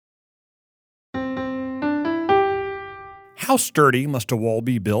How sturdy must a wall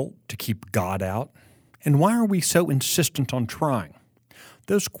be built to keep God out? And why are we so insistent on trying?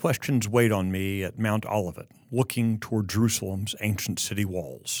 Those questions weighed on me at Mount Olivet, looking toward Jerusalem's ancient city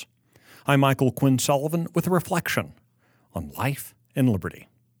walls. I'm Michael Quinn Sullivan with a reflection on life and liberty.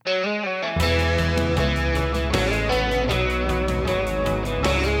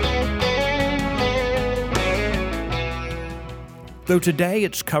 Though today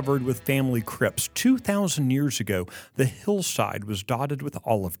it's covered with family crypts, 2,000 years ago, the hillside was dotted with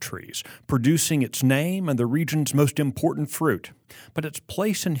olive trees, producing its name and the region's most important fruit. But its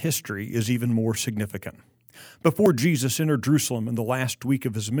place in history is even more significant. Before Jesus entered Jerusalem in the last week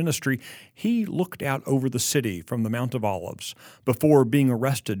of his ministry, he looked out over the city from the Mount of Olives. Before being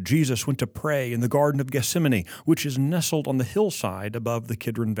arrested, Jesus went to pray in the Garden of Gethsemane, which is nestled on the hillside above the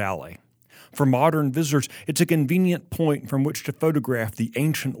Kidron Valley. For modern visitors, it's a convenient point from which to photograph the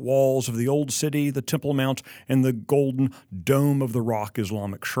ancient walls of the Old City, the Temple Mount, and the golden Dome of the Rock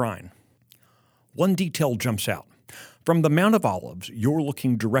Islamic Shrine. One detail jumps out. From the Mount of Olives, you're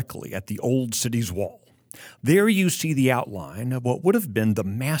looking directly at the Old City's wall. There you see the outline of what would have been the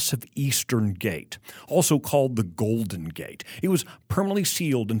massive Eastern Gate, also called the Golden Gate. It was permanently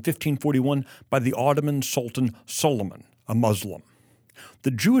sealed in 1541 by the Ottoman Sultan Suleiman, a Muslim.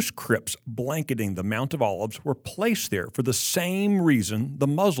 The Jewish crypts blanketing the Mount of Olives were placed there for the same reason the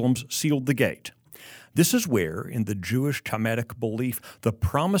Muslims sealed the gate. This is where, in the Jewish Talmudic belief, the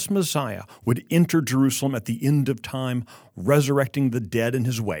promised Messiah would enter Jerusalem at the end of time, resurrecting the dead in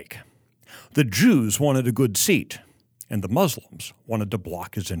his wake. The Jews wanted a good seat, and the Muslims wanted to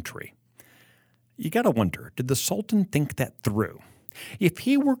block his entry. You gotta wonder, did the Sultan think that through? If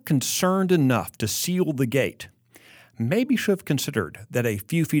he were concerned enough to seal the gate, maybe should have considered that a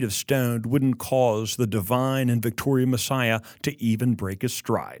few feet of stone wouldn't cause the divine and victorious Messiah to even break his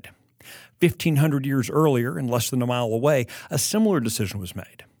stride. 1,500 years earlier, and less than a mile away, a similar decision was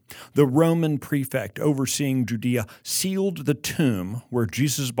made. The Roman prefect overseeing Judea sealed the tomb where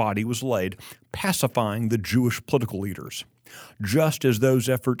Jesus' body was laid, pacifying the Jewish political leaders. Just as those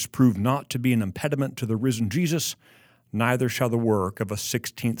efforts proved not to be an impediment to the risen Jesus, neither shall the work of a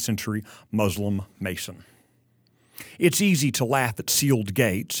 16th century Muslim mason. It's easy to laugh at sealed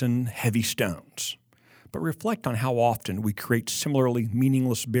gates and heavy stones, but reflect on how often we create similarly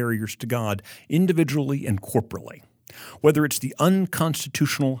meaningless barriers to God individually and corporately. Whether it's the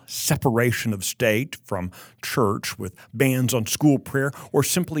unconstitutional separation of state from church with bans on school prayer, or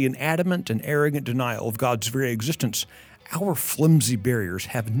simply an adamant and arrogant denial of God's very existence, our flimsy barriers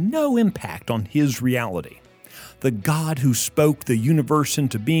have no impact on His reality. The God who spoke the universe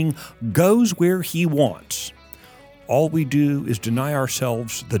into being goes where He wants. All we do is deny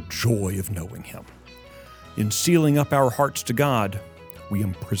ourselves the joy of knowing Him. In sealing up our hearts to God, we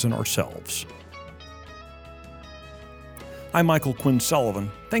imprison ourselves. I'm Michael Quinn Sullivan.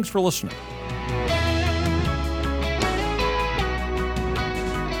 Thanks for listening.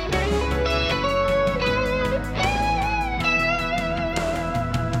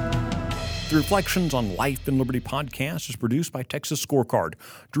 The Reflections on Life and Liberty podcast is produced by Texas Scorecard.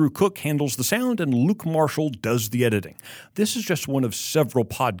 Drew Cook handles the sound and Luke Marshall does the editing. This is just one of several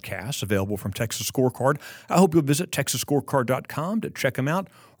podcasts available from Texas Scorecard. I hope you'll visit texasscorecard.com to check them out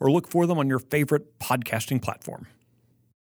or look for them on your favorite podcasting platform.